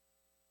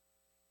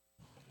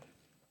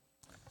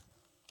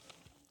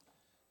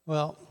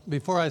Well,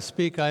 before I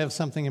speak, I have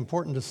something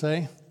important to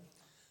say.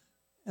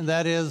 And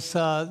that is,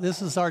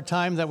 this is our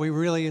time that we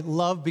really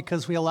love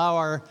because we allow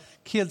our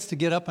kids to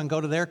get up and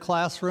go to their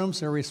classrooms,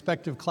 their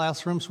respective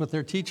classrooms with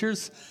their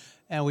teachers.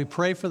 And we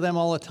pray for them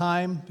all the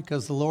time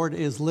because the Lord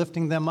is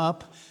lifting them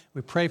up.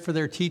 We pray for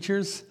their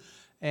teachers,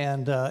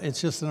 and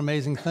it's just an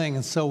amazing thing.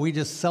 And so we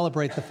just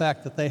celebrate the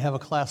fact that they have a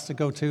class to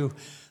go to,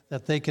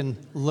 that they can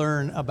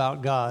learn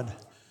about God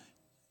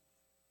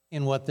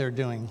in what they're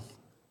doing.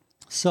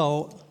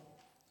 So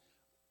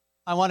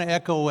I want to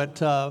echo what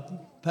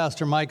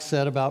Pastor Mike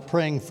said about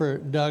praying for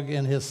Doug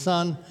and his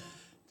son,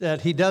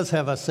 that he does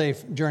have a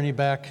safe journey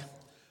back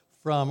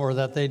from, or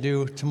that they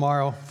do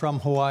tomorrow from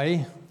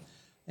Hawaii.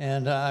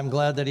 And I'm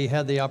glad that he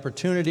had the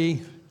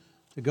opportunity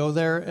to go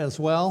there as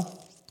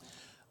well.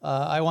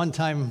 I one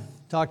time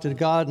talked to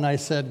God and I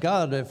said,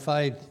 God, if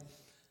I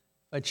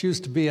choose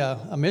to be a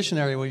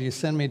missionary, will you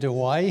send me to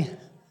Hawaii?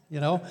 You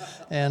know,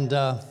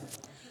 and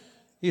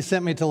he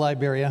sent me to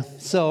Liberia.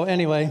 So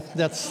anyway,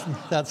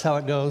 that's how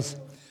it goes.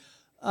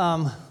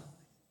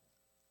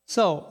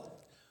 So,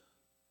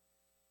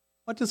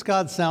 what does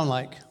God sound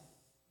like?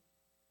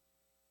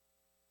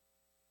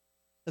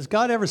 Has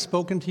God ever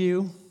spoken to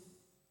you?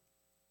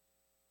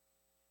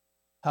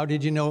 How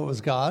did you know it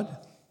was God?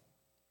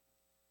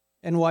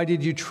 And why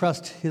did you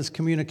trust his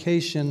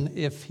communication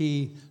if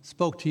he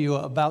spoke to you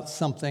about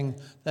something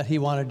that he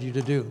wanted you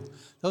to do?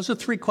 Those are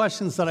three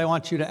questions that I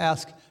want you to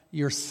ask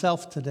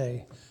yourself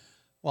today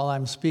while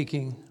I'm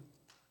speaking.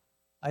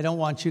 I don't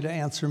want you to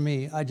answer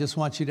me. I just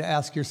want you to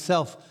ask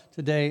yourself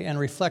today and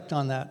reflect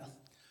on that.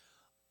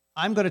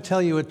 I'm going to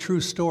tell you a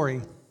true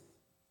story,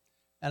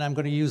 and I'm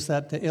going to use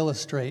that to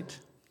illustrate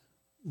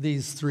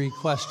these three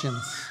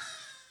questions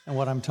and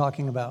what I'm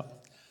talking about.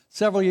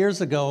 Several years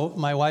ago,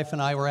 my wife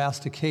and I were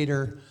asked to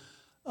cater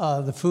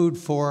the food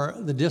for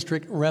the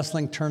district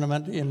wrestling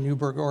tournament in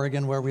Newberg,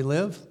 Oregon, where we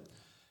live.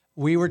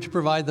 We were to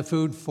provide the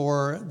food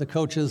for the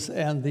coaches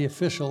and the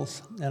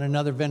officials, and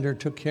another vendor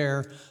took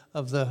care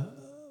of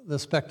the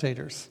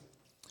spectators.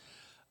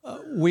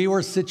 We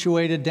were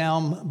situated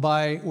down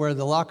by where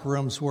the locker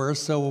rooms were,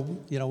 so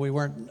we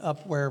weren't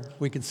up where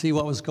we could see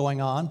what was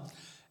going on,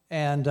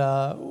 and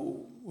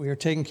we were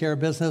taking care of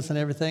business and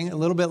everything. A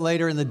little bit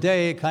later in the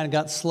day, it kind of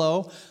got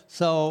slow,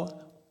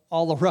 so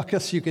all the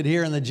ruckus you could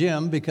hear in the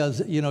gym,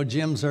 because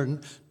gyms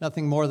are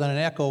nothing more than an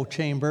echo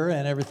chamber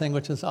and everything,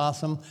 which is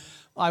awesome.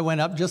 I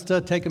went up just to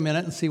take a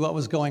minute and see what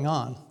was going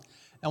on.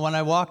 And when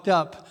I walked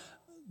up,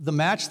 the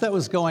match that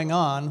was going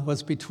on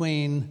was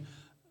between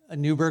a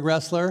Newberg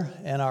wrestler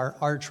and our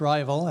arch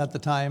rival at the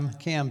time,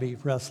 Canby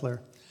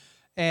wrestler.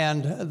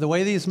 And the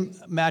way these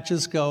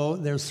matches go,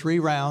 there's 3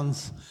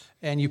 rounds,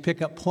 and you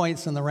pick up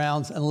points in the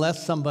rounds.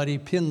 Unless somebody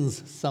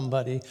pins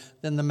somebody,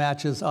 then the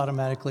match is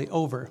automatically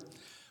over.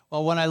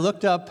 Well, when I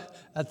looked up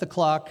at the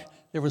clock,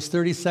 there was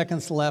 30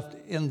 seconds left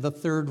in the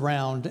 3rd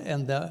round,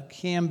 and the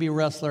Canby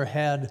wrestler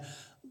had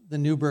the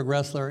Newberg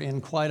wrestler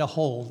in quite a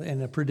hold,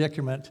 in a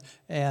predicament,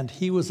 and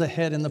he was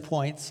ahead in the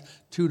points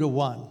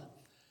 2-1.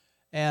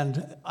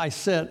 And I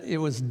said it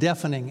was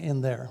deafening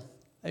in there.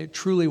 It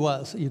truly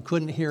was. You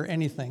couldn't hear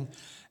anything,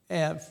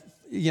 to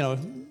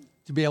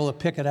be able to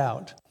pick it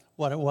out,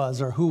 what it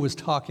was or who was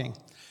talking.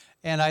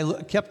 And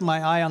I kept my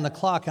eye on the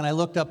clock, and I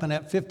looked up, and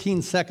at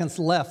 15 seconds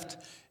left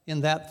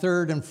in that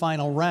 3rd and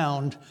final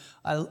round,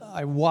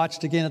 I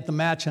watched again at the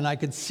match, and I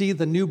could see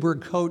the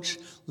Newberg coach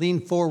lean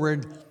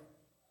forward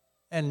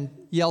and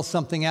yell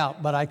something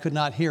out, but I could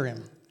not hear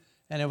him.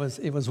 And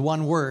it was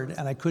one word,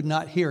 and I could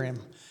not hear him.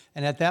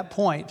 And at that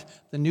point,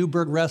 the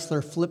Newberg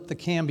wrestler flipped the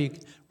Canby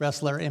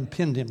wrestler and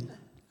pinned him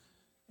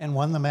and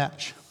won the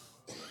match.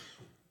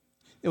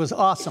 It was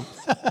awesome,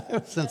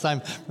 since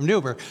I'm from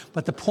Newberg.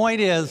 But the point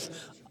is,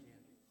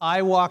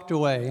 I walked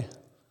away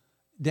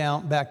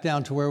back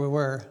down to where we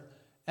were,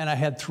 and I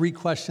had 3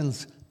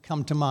 questions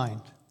come to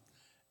mind.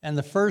 And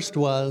the first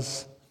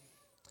was,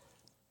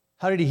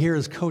 how did he hear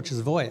his coach's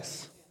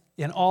voice?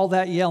 In all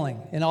that yelling,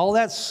 in all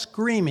that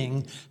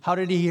screaming, how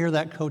did he hear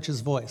that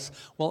coach's voice?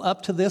 Well,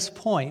 up to this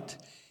point,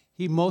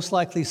 he most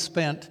likely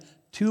spent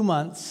 2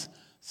 months,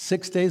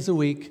 6 days a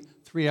week,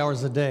 3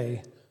 hours a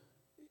day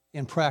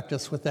in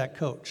practice with that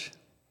coach.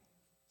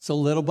 So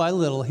little by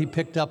little, he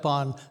picked up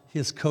on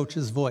his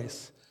coach's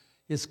voice.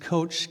 His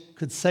coach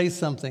could say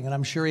something, and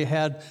I'm sure he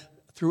had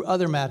through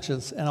other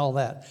matches and all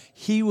that.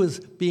 He was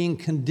being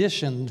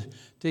conditioned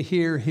to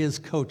hear his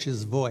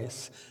coach's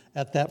voice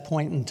at that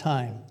point in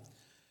time.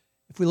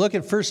 If we look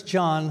at 1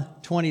 John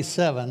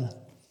 27,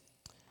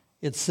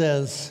 it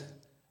says,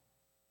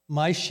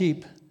 "My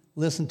sheep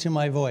listen to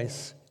my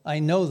voice. I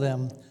know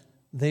them,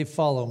 they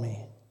follow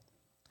me."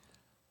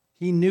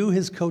 He knew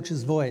his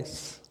coach's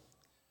voice,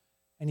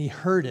 and he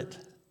heard it,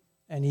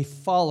 and he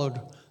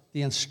followed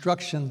the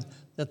instruction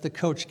that the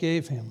coach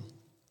gave him.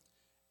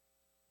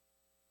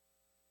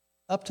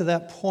 Up to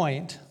that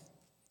point,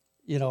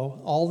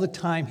 all the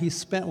time he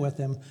spent with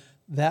him,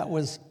 that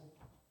was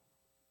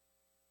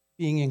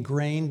being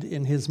ingrained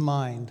in his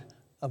mind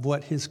of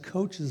what his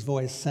coach's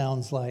voice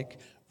sounds like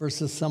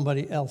versus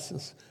somebody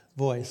else's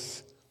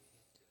voice.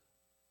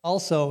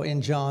 Also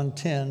in John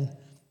 10,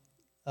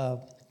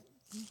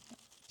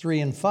 3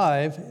 and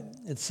 5,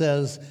 it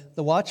says,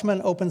 "The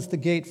watchman opens the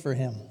gate for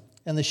him,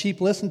 and the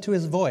sheep listen to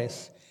his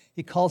voice.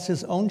 He calls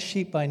his own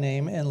sheep by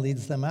name and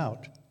leads them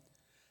out.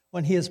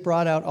 When he has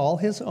brought out all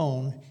his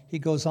own, he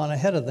goes on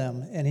ahead of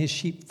them, and his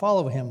sheep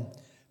follow him,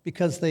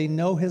 because they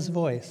know his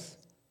voice.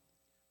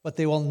 But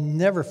they will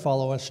never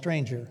follow a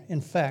stranger.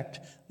 In fact,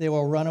 they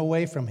will run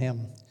away from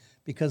him,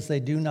 because they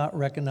do not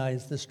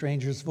recognize the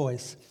stranger's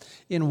voice."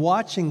 In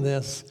watching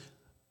this,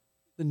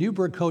 the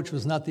Newberg coach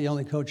was not the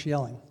only coach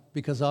yelling,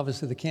 because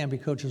obviously the Canby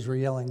coaches were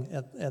yelling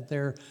at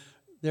their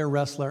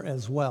wrestler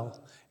as well.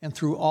 And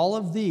through all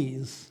of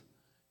these,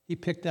 he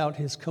picked out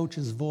his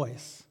coach's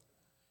voice.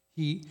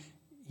 He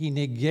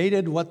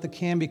negated what the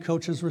Canby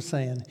coaches were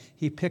saying.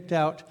 He picked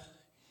out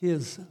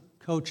his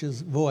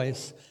coach's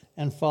voice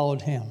and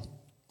followed him.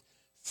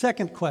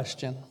 Second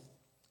question,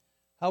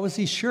 how was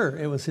he sure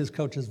it was his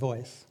coach's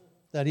voice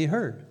that he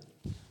heard?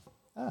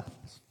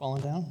 It's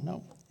falling down?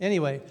 No.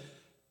 Anyway,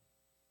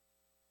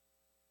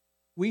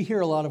 we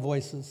hear a lot of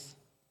voices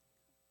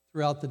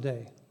throughout the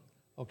day,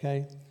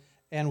 okay?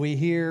 And we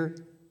hear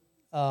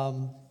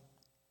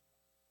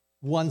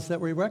ones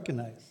that we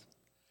recognize.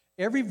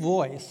 Every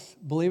voice,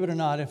 believe it or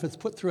not, if it's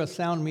put through a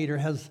sound meter,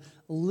 has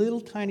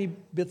little tiny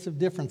bits of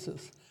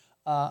differences.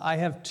 I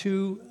have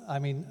two,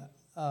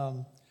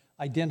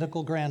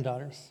 identical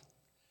granddaughters.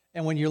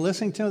 And when you're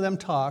listening to them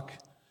talk,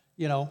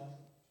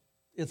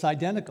 it's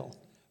identical.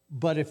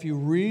 But if you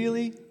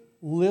really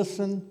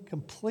listen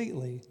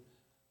completely,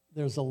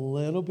 there's a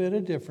little bit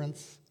of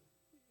difference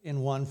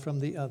in one from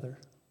the other.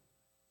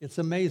 It's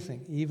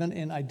amazing. Even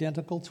in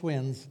identical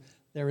twins,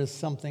 there is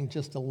something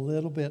just a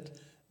little bit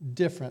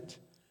different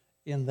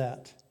in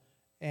that.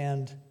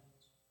 And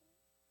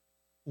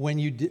when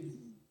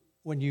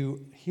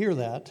you hear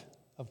that,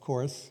 of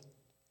course,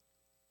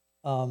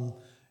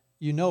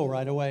 you know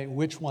right away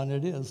which one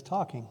it is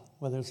talking,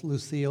 whether it's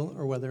Lucille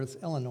or whether it's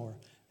Eleanor,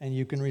 and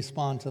you can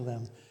respond to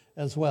them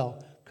as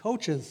well.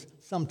 Coaches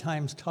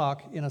sometimes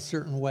talk in a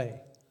certain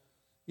way.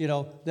 They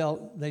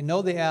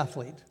know the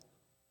athlete.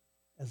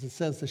 As it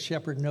says, the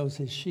shepherd knows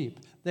his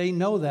sheep. They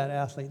know that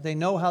athlete. They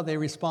know how they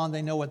respond.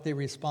 They know what they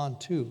respond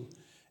to.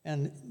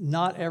 And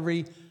not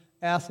every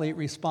athlete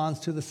responds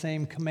to the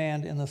same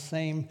command in the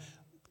same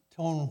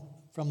tone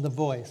from the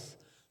voice.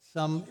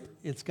 Some,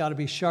 it's got to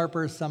be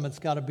sharper. Some, it's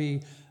got to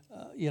be,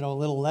 a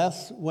little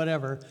less,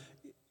 whatever.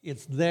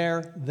 It's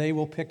there. They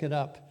will pick it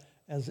up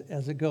as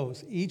it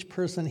goes. Each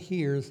person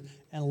hears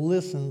and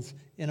listens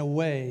in a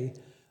way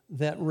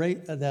that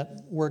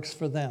works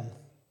for them.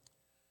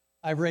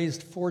 I've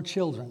raised 4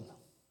 children,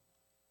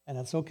 and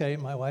that's okay.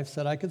 My wife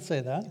said I could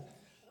say that.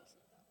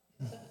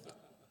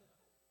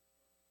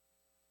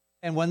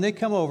 And when they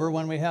come over,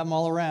 when we have them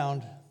all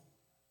around,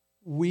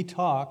 we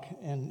talk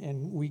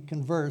and we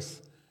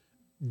converse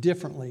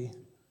differently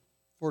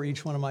for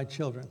each one of my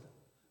children.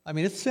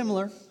 It's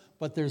similar,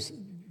 but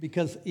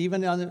because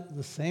even on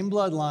the same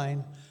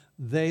bloodline,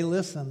 they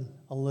listen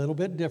a little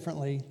bit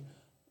differently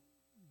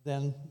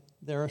than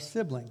their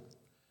sibling.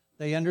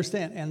 They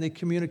understand, and they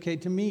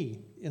communicate to me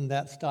in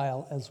that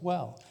style as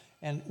well.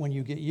 And when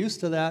you get used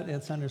to that,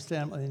 it's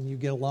understandable, and you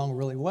get along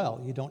really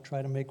well. You don't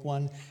try to make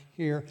one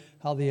hear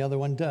how the other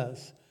one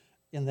does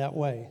in that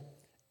way.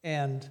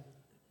 And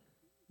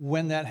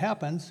when that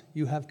happens,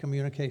 you have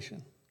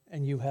communication,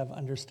 and you have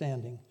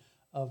understanding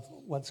of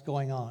what's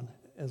going on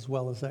as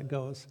well as that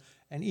goes.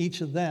 And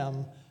each of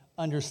them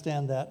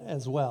understand that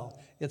as well.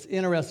 It's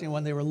interesting,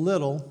 when they were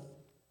little,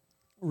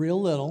 real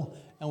little,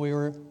 and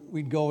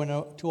we'd go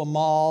to a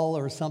mall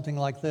or something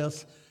like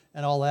this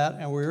and all that,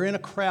 and we were in a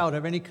crowd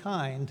of any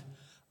kind.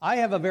 I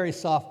have a very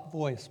soft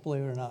voice,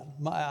 believe it or not.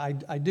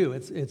 I do.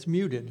 It's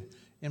muted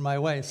in my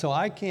way. So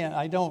I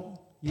don't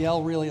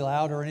yell really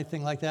loud or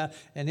anything like that.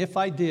 And if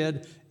I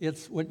did,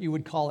 it's what you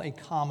would call a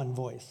common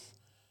voice.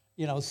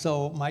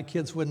 So my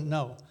kids wouldn't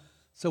know.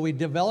 So we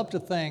developed a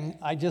thing.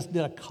 I just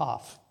did a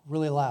cough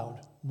really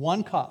loud.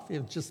 One cough.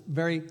 It was just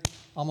very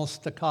almost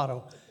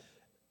staccato.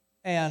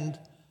 And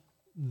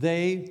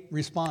they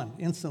respond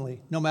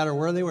instantly, no matter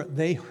where they were.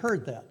 They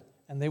heard that,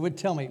 and they would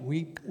tell me,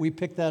 we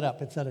picked that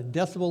up. It's at a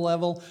decibel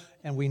level,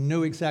 and we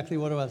knew exactly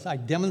what it was. I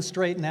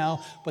demonstrate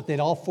now, but they'd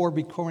all 4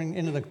 be going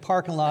into the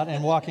parking lot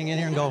and walking in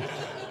here and go,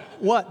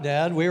 "What,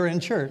 Dad? We were in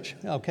church."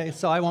 Okay,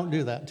 so I won't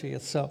do that to you.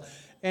 So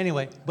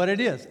anyway, but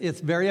it's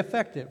very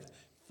effective.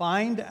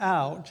 Find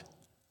out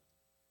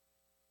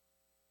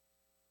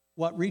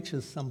what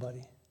reaches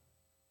somebody.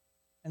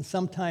 And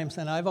sometimes,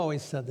 and I've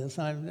always said this,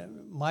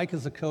 and Mike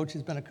is a coach,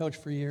 he's been a coach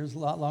for years, a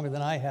lot longer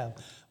than I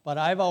have, but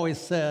I've always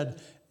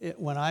said,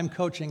 when I'm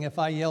coaching, if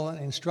I yell an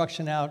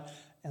instruction out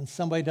and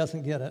somebody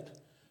doesn't get it,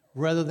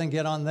 rather than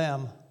get on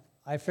them,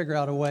 I figure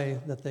out a way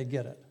that they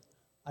get it.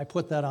 I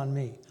put that on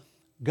me.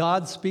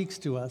 God speaks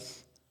to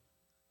us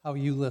how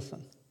you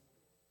listen.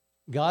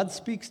 God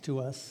speaks to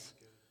us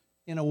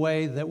in a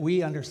way that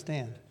we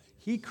understand.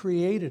 He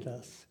created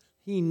us.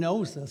 He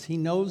knows us. He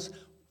knows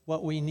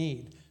what we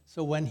need.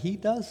 So when he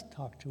does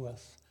talk to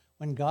us,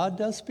 when God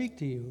does speak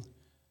to you,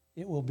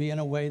 it will be in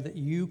a way that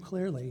you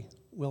clearly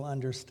will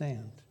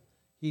understand.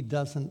 He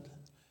doesn't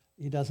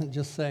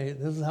just say,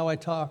 this is how I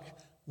talk,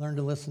 learn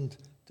to listen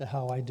to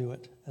how I do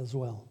it as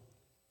well.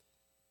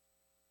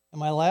 And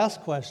my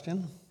last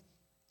question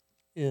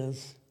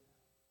is,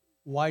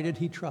 why did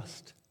he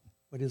trust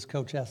what his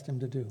coach asked him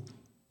to do?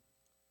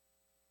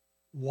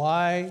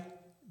 Why,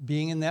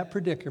 being in that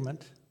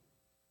predicament,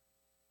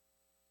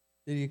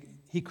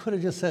 he could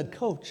have just said,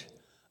 Coach,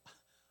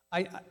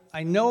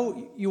 I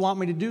know you want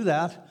me to do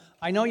that.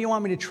 I know you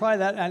want me to try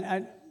that,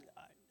 and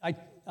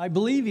I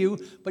believe you,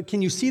 but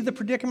can you see the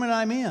predicament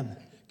I'm in?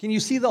 Can you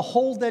see the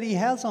hold that he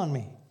has on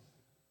me?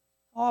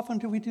 How often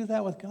do we do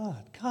that with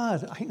God?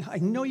 God, I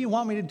know you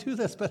want me to do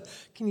this, but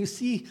can you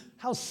see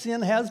how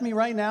sin has me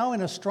right now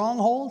in a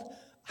stronghold?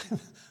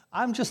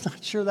 I'm just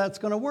not sure that's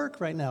going to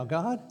work right now,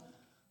 God.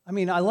 I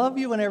mean, I love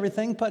you and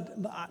everything, but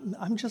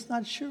I'm just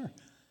not sure.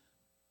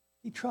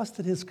 He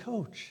trusted his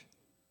coach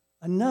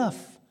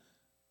enough.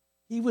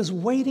 He was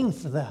waiting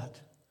for that,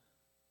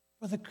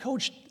 for the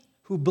coach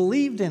who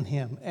believed in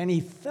him, and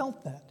he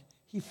felt that.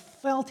 He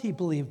felt he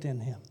believed in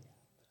him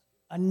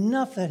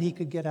enough that he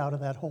could get out of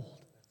that hold.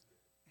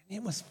 And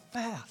it was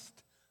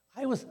fast.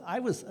 I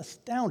was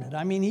astounded.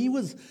 I mean, he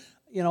was,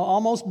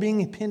 almost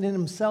being pinned in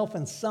himself,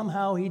 and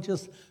somehow he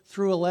just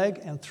threw a leg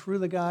and threw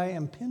the guy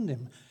and pinned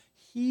him.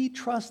 He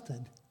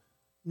trusted,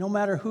 no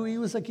matter who he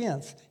was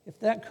against. If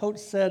that coach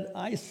said,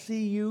 I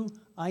see you,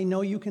 I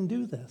know you can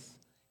do this,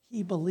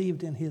 he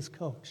believed in his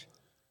coach.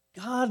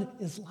 God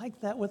is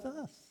like that with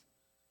us.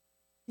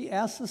 He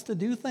asks us to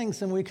do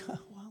things, and we go,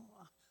 well,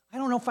 I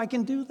don't know if I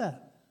can do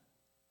that.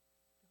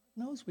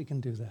 God knows we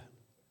can do that.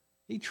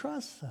 He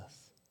trusts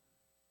us.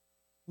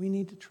 We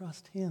need to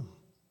trust him.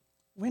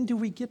 When do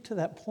we get to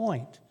that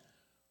point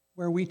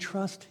where we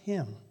trust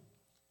him?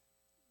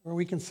 Where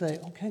we can say,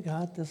 okay,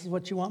 God, this is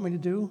what you want me to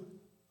do?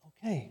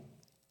 Okay.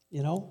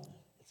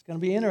 It's going to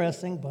be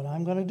interesting, but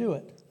I'm going to do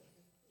it.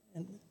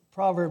 And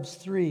Proverbs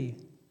 3,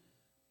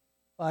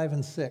 5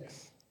 and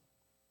 6.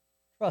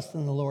 Trust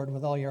in the Lord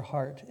with all your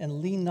heart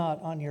and lean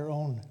not on your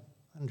own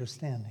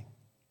understanding.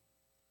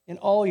 In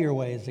all your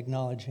ways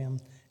acknowledge him,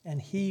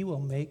 and he will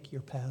make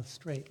your path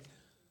straight.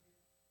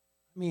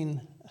 I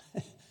mean,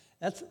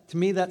 to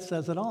me, that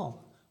says it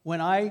all.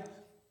 When I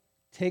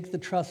take the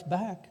trust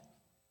back,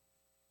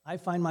 I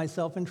find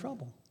myself in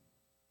trouble.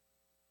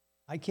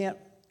 I can't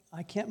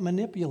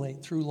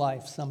manipulate through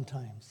life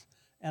sometimes,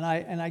 and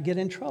I get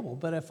in trouble.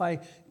 But if I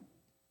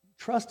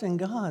trust in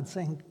God,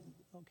 saying,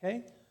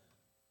 okay,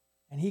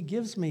 and he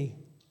gives me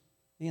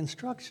the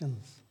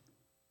instructions,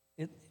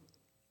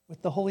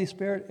 with the Holy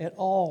Spirit, it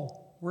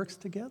all works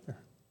together.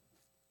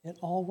 It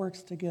all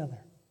works together.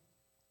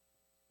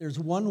 There's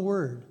one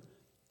word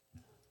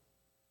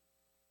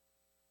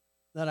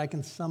that I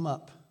can sum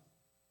up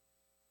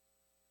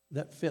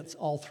that fits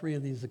all three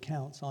of these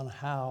accounts on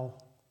how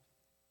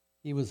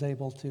he was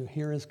able to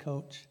hear his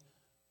coach,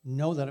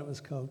 know that it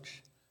was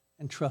coach,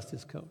 and trust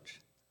his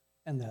coach.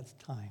 And that's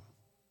time.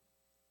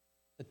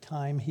 The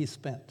time he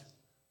spent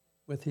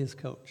with his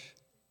coach.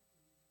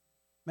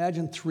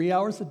 Imagine 3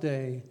 hours a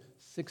day,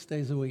 6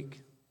 days a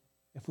week.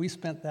 If we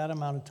spent that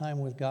amount of time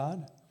with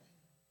God,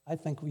 I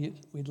think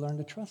we'd learn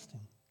to trust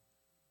him.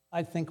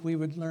 I think we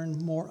would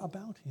learn more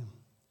about him.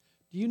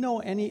 Do you know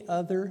any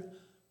other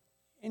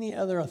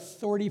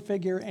authority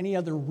figure, any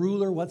other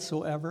ruler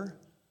whatsoever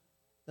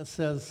that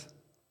says,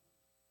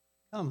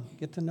 come,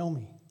 get to know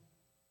me?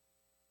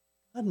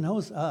 God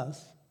knows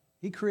us.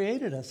 He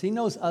created us. He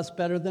knows us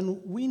better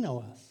than we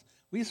know us.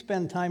 We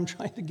spend time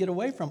trying to get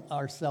away from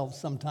ourselves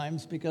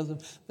sometimes because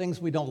of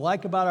things we don't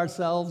like about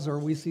ourselves, or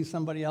we see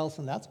somebody else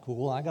and that's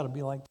cool, I got to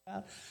be like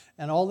that,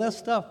 and all this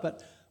stuff.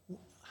 But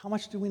how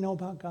much do we know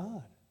about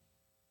God?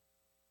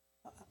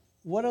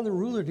 What other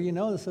ruler do you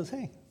know that says,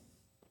 hey,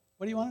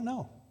 what do you want to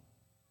know?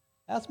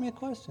 Ask me a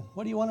question.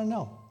 What do you want to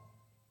know?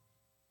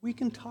 We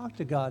can talk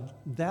to God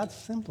that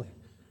simply.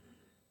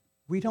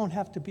 We don't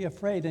have to be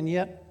afraid, and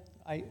yet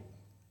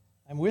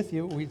I'm with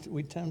you.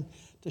 We tend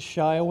to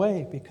shy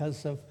away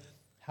because of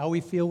how we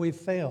feel we've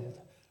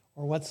failed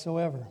or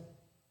whatsoever.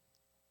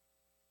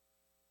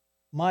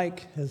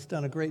 Mike has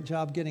done a great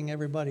job getting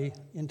everybody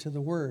into the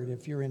Word,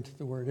 if you're into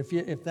the Word.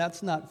 If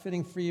that's not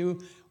fitting for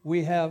you,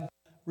 we have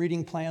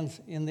reading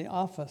plans in the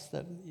office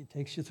that it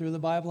takes you through the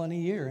Bible in a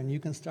year, and you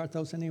can start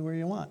those anywhere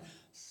you want.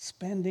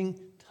 Spending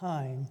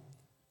time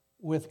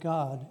with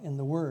God in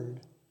the Word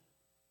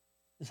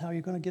is how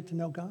you're going to get to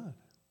know God.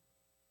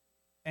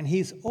 And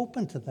he's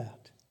open to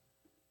that.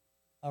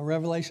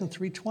 Revelation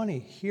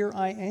 3:20, here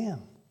I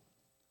am,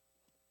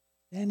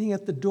 standing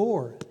at the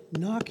door,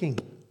 knocking.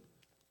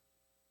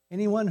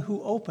 Anyone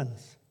who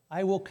opens,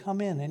 I will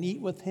come in and eat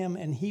with him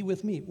and he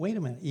with me. Wait a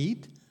minute,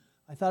 eat?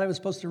 I thought I was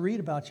supposed to read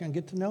about you and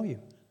get to know you.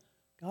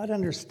 God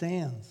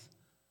understands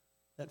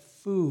that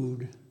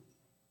food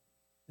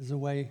is a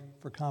way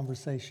for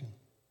conversation.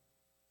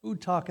 Food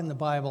talk in the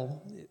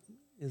Bible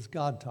is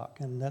God talk,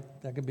 and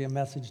that could be a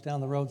message down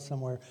the road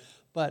somewhere.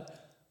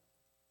 But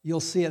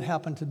you'll see it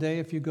happen today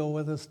if you go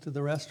with us to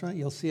the restaurant.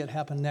 You'll see it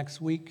happen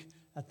next week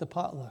at the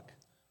potluck.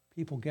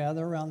 People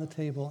gather around the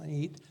table and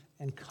eat,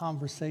 and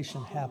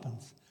conversation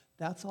happens.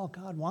 That's all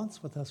God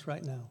wants with us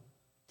right now,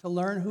 to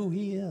learn who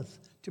he is,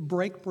 to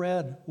break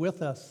bread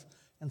with us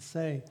and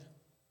say,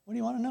 what do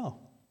you want to know?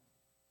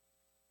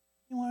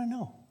 What do you want to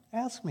know?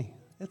 Ask me.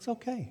 It's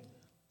okay.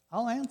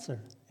 I'll answer,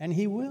 and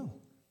he will.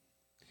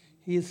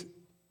 He's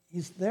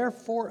there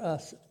for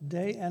us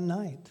day and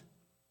night.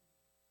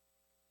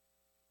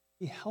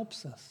 He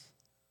helps us.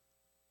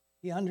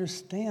 He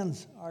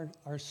understands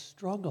our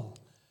struggle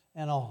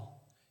and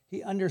all.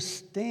 He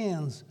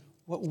understands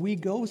what we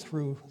go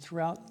through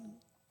throughout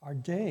our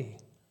day.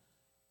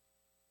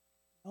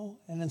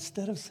 And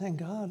instead of saying,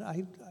 God,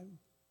 I'm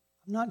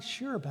not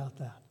sure about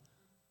that,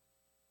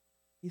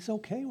 he's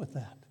okay with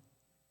that.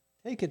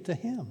 Take it to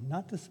him.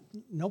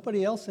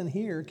 Nobody else in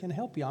here can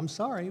help you. I'm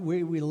sorry.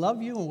 We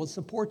love you and we'll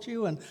support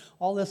you and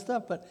all this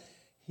stuff, but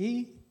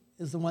he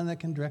is the one that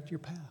can direct your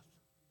path.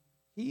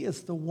 He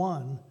is the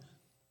one,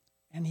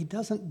 and he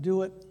doesn't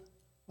do it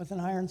with an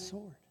iron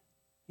sword.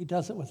 He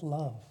does it with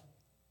love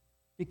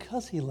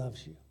because he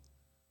loves you,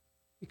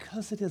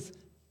 because it is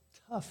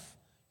tough.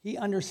 He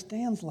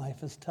understands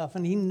life is tough,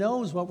 and he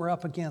knows what we're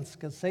up against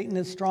because Satan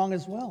is strong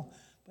as well,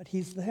 but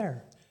he's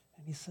there.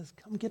 And he says,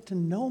 come get to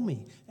know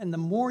me. And the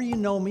more you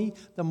know me,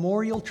 the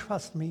more you'll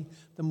trust me,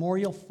 the more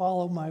you'll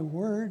follow my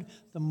word,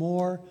 the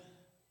more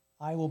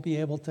I will be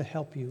able to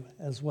help you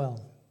as well.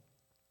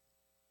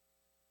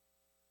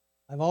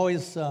 I've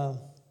always said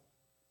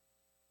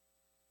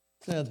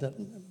that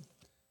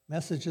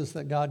messages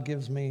that God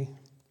gives me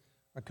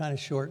are kind of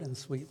short and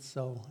sweet.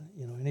 So,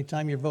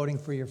 anytime you're voting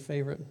for your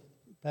favorite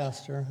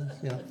pastor,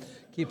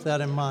 keep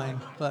that in mind.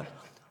 But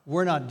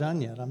we're not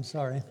done yet. I'm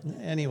sorry.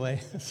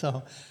 Anyway,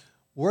 so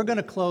we're going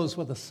to close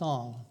with a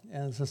song.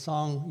 And it's a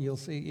song you'll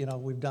see,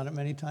 we've done it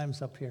many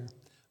times up here.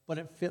 But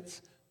it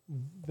fits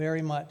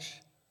very much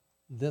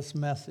this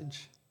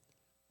message.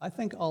 I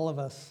think all of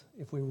us,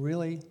 if we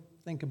really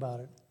think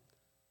about it,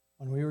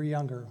 when we were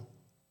younger,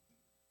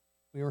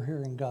 we were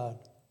hearing God.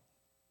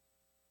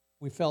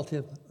 We felt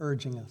him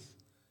urging us.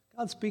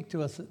 God speaks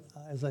to us,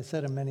 as I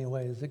said, in many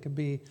ways. It could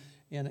be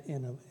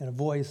in a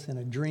voice, in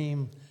a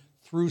dream,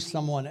 through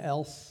someone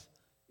else,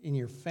 in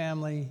your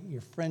family,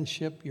 your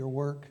friendship, your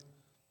work,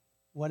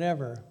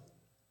 whatever.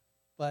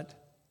 But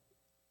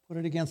put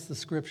it against the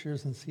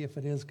scriptures and see if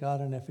it is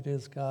God, and if it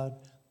is God,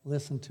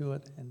 listen to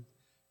it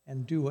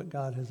and do what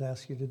God has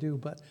asked you to do.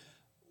 But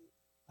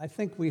I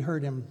think we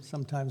heard him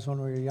sometimes when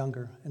we were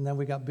younger, and then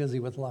we got busy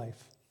with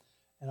life.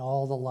 And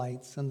all the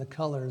lights and the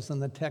colors and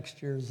the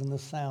textures and the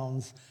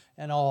sounds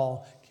and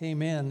all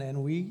came in,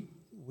 and we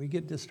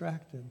get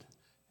distracted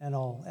and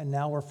all. And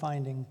now we're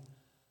finding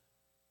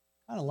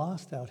kind of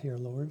lost out here,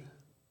 Lord.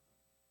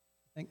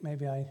 I think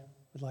maybe I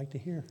would like to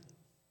hear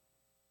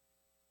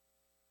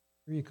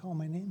you call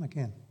my name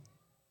again.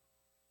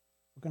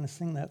 We're going to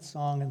sing that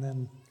song, and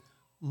then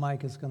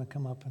Mike is going to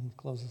come up and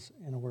close us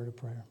in a word of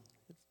prayer.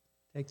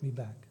 Take me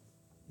back,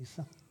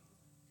 Lisa.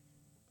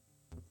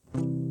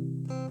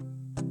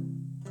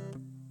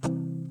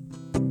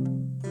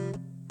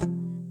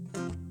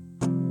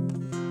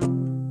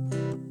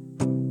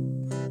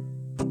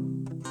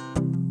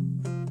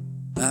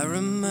 I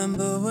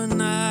remember when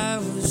I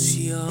was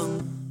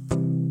young,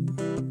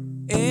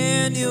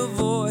 and your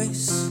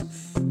voice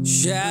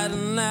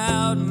shouting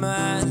out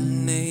my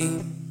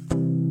name.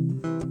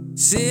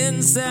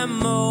 Since that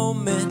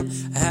moment,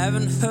 I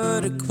haven't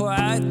heard it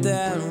quite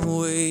that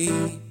way.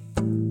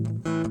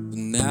 But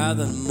now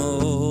that I'm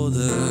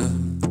older,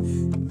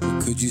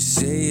 could you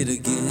say it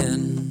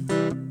again?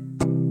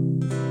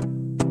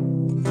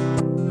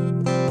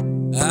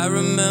 I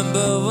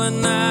remember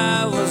when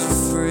I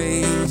was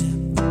afraid.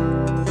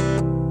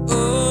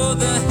 Oh,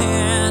 the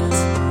hand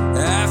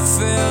I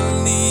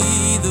felt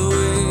lead the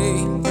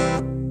way.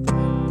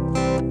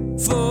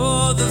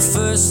 For the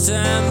first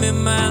time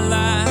in my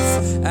life,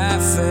 I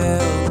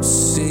felt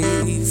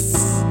safe.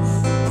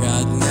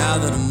 God, now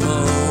that I'm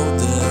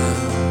older,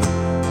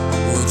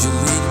 would you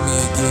lead me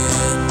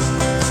again?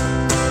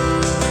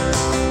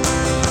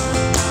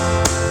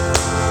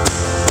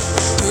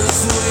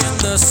 'Cause when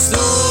the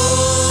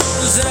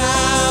storm's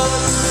out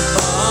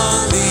on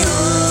the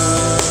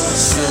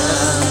ocean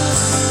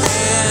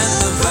and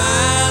the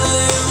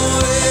violent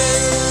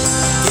wind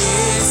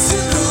gets to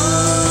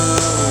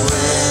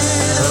blowing,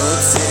 oh,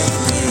 take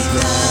me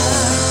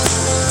back,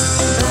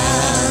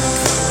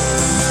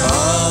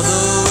 all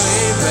the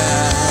way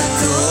back.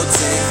 Oh,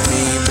 take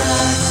me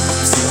back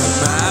to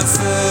my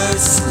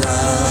first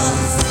love.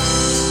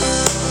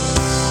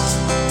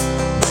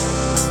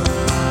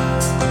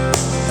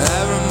 I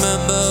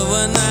remember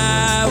when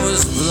I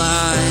was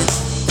blind,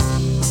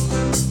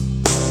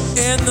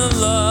 and the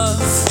love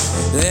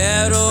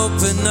that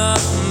opened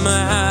up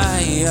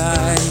my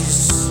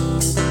eyes.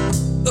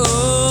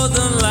 Oh,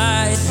 the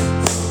light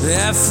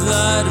that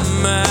flooded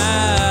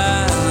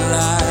my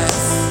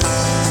life.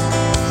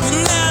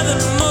 Now that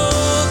I'm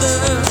older,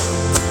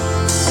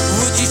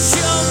 would you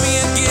show me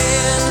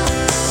again?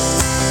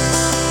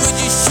 Would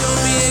you show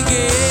me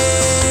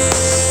again?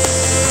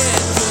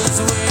 'Cause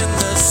when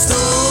the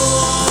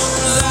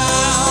storm's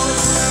out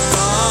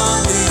on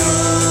the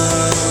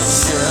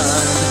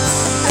ocean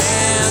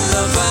and the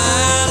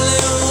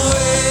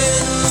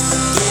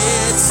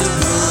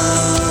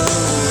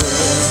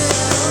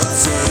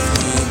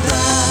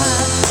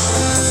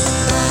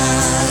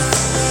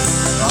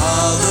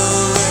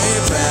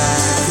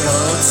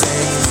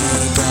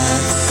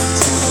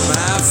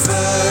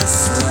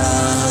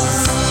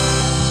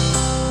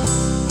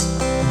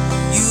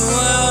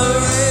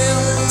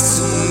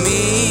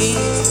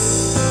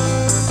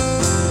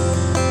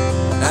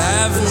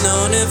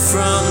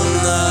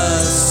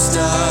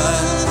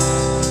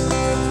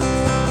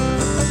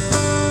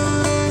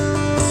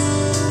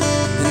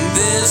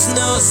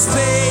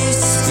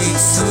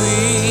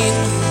between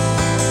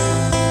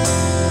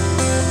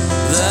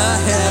the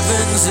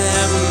heavens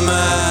and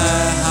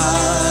my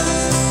heart.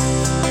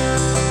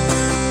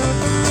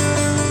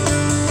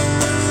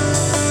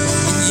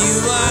 You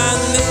are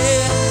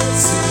near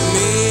to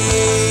me.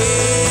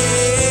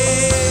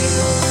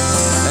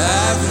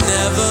 I've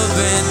never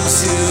been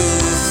too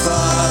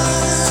far.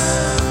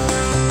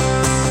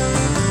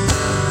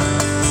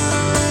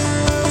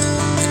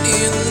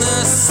 In the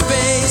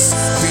space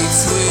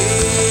between,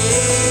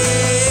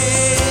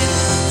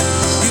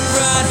 you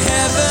brought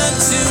heaven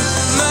to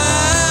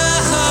my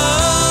heart.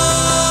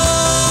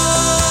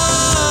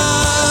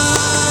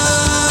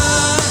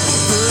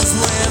 'Cause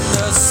when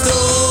the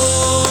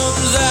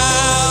storm's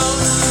out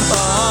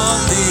on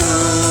the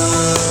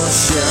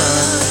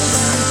ocean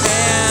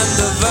and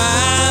the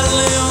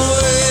violent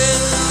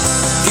wind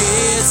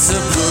gets a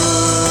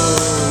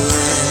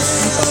blowing,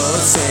 oh,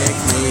 take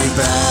me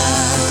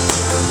back,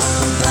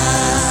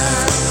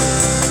 back,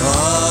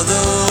 all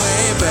the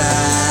way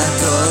back,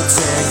 oh,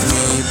 take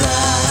me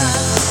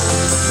back,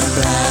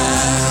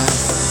 back,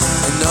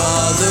 and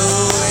all the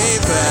way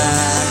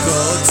back,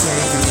 oh,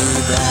 take me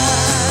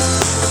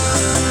back,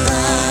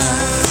 back,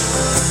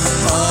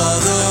 all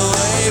the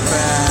way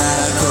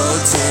back, oh,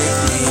 take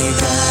me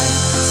back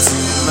to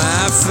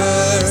my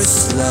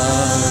first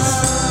love.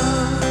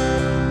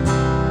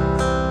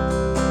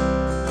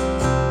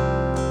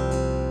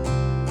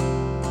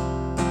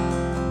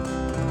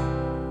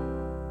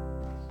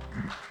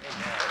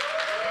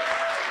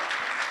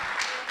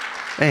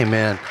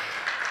 Amen.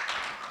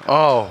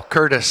 Oh,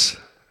 Curtis,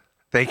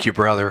 thank you,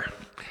 brother.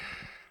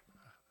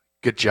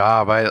 Good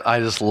job. I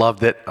just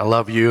loved it. I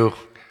love you.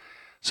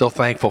 So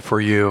thankful for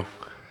you.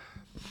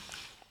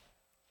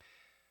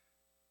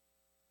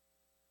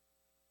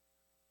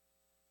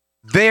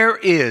 There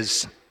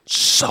is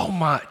so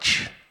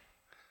much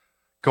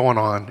going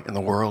on in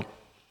the world.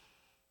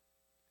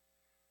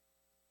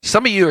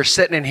 Some of you are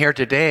sitting in here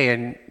today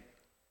and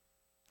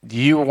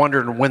you were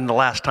wondering when the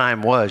last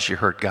time was you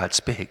heard God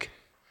speak.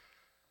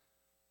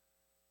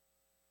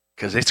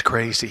 Because it's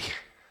crazy.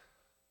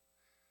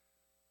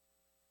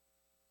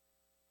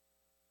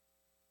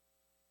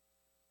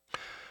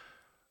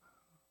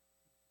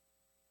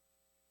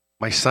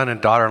 My son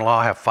and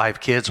daughter-in-law have 5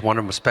 kids, one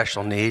of them with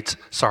special needs.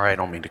 Sorry, I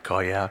don't mean to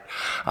call you out.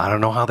 I don't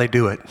know how they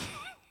do it.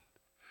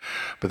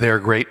 But they are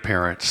great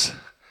parents.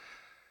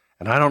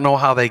 And I don't know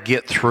how they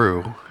get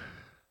through,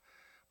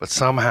 but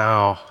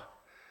somehow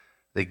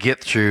they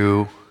get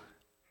through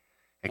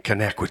and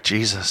connect with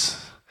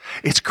Jesus.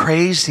 It's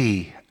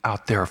crazy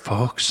out there,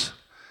 folks.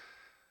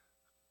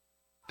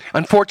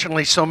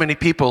 Unfortunately, so many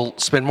people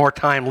spend more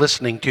time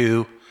listening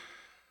to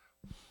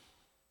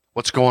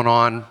what's going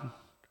on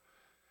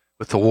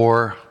with the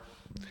war,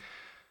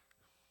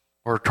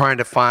 or trying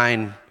to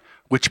find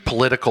which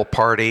political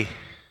party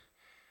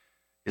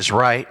is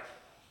right.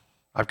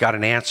 I've got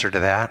an answer to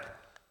that.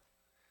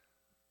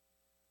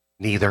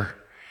 Neither.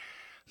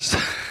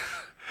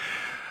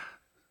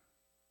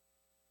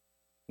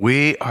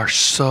 We are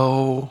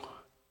so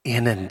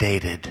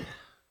inundated.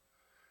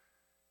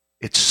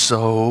 It's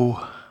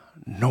so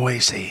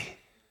noisy.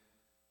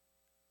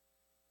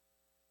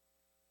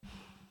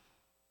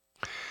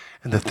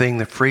 And the thing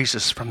that frees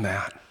us from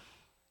that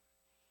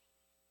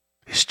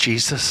is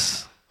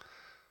Jesus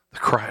the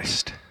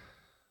Christ,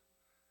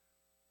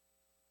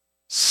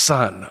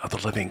 Son of the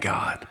living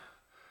God,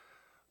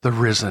 the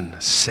risen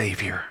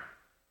Savior.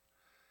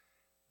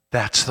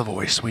 That's the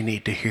voice we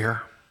need to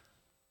hear.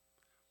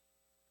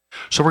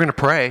 So we're going to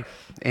pray,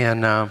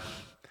 and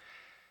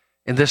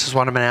this is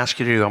what I'm going to ask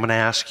you to do. I'm going to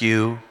ask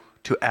you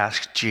to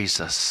ask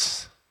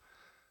Jesus.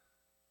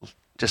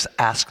 Just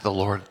ask the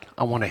Lord.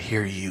 I want to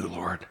hear you,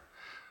 Lord.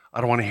 I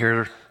don't want to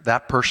hear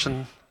that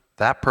person,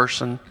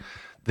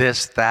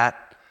 this,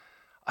 that.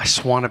 I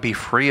just want to be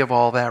free of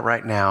all that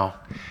right now,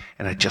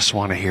 and I just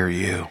want to hear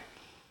you.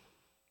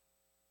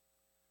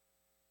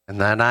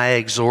 And then I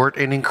exhort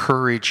and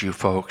encourage you,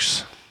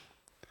 folks,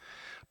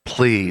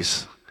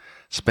 please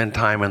spend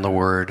time in the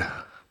Word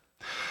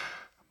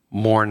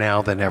more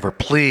now than ever.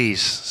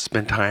 Please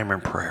spend time in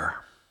prayer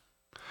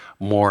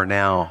more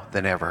now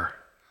than ever.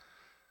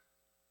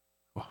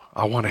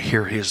 I want to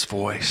hear His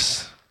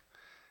voice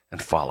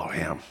and follow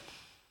Him.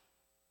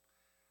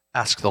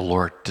 Ask the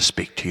Lord to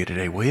speak to you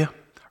today, will you?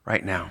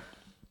 Right now.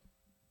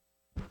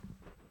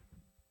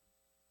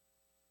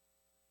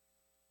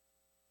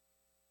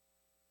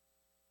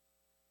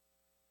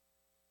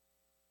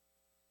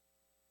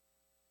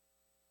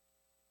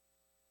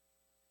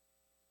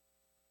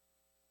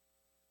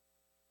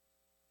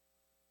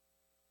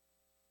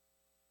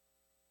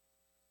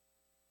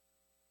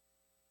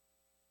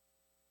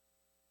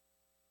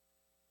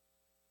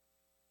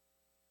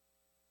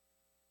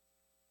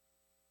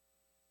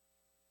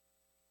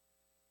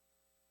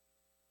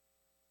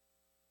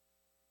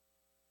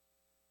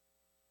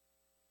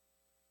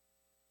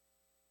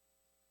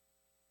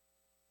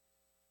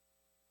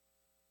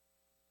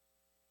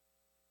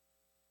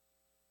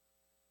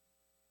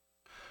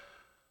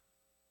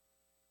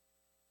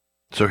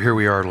 So here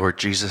we are, Lord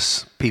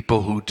Jesus,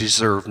 people who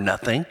deserve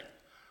nothing,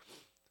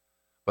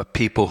 but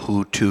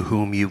people to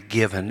whom you've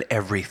given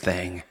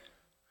everything.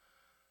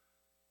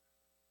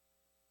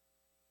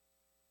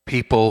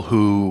 People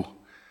who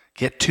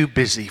get too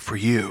busy for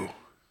you.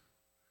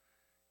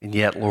 And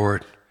yet,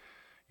 Lord,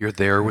 you're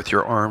there with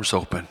your arms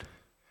open,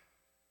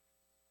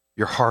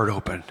 your heart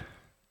open,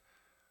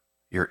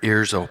 your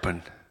ears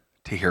open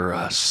to hear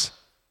us.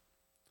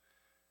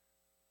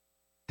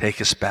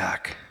 Take us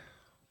back.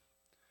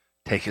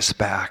 Take us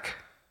back.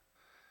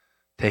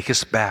 Take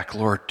us back,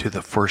 Lord, to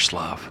the first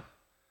love.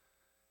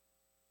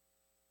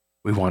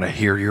 We want to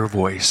hear your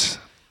voice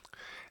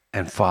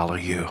and follow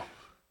you.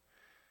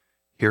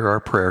 Hear our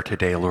prayer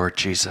today, Lord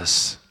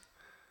Jesus.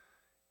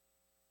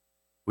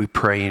 We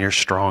pray in your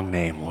strong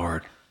name,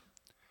 Lord.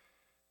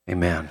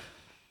 Amen.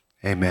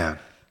 Amen.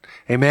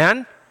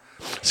 Amen.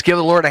 Let's give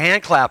the Lord a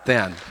hand clap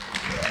then.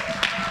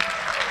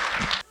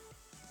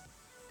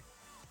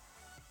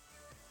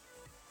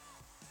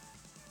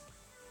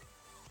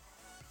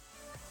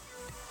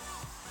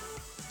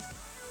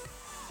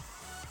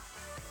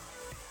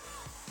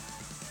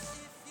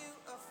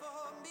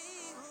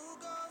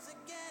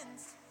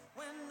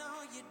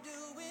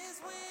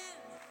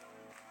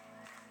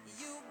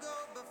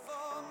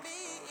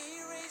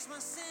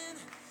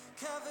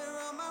 Cover